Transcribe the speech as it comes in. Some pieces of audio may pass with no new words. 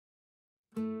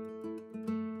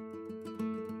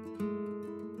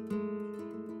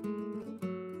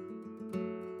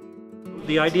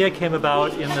The idea came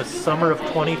about in the summer of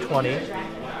 2020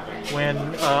 when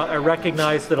I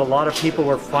recognized that a lot of people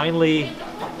were finally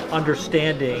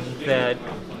understanding that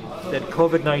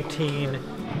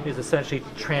COVID-19 is essentially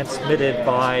transmitted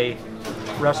by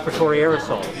respiratory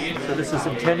aerosols. So this is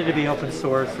intended to be open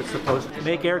source. It's supposed to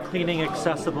make air cleaning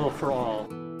accessible for all.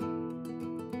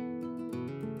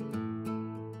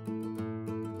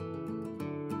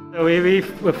 We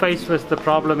were faced with the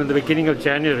problem in the beginning of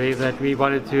January that we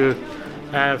wanted to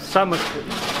have some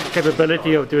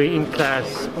capability of doing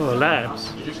in-class or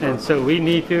labs, and so we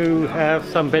need to have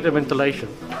some better ventilation.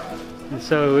 And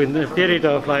so in a period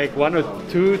of like 1 or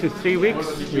 2 to 3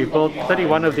 weeks, we built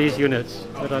 31 of these units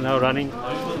that are now running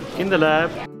in the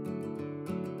lab.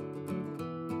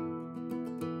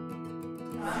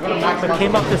 It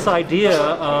came up this idea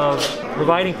of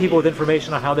providing people with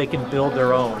information on how they can build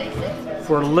their own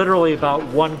for literally about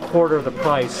 1/4 of the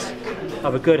price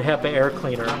of a good HEPA air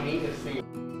cleaner.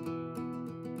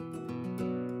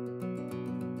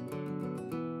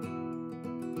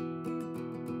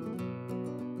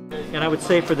 And I would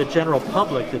say for the general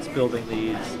public that's building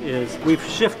these is we've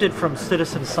shifted from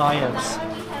citizen science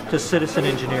to citizen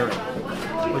engineering,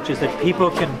 which is that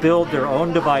people can build their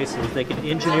own devices, they can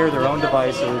engineer their own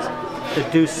devices to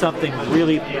do something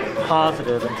really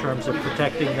positive in terms of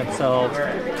protecting themselves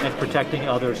and protecting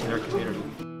others in their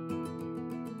community.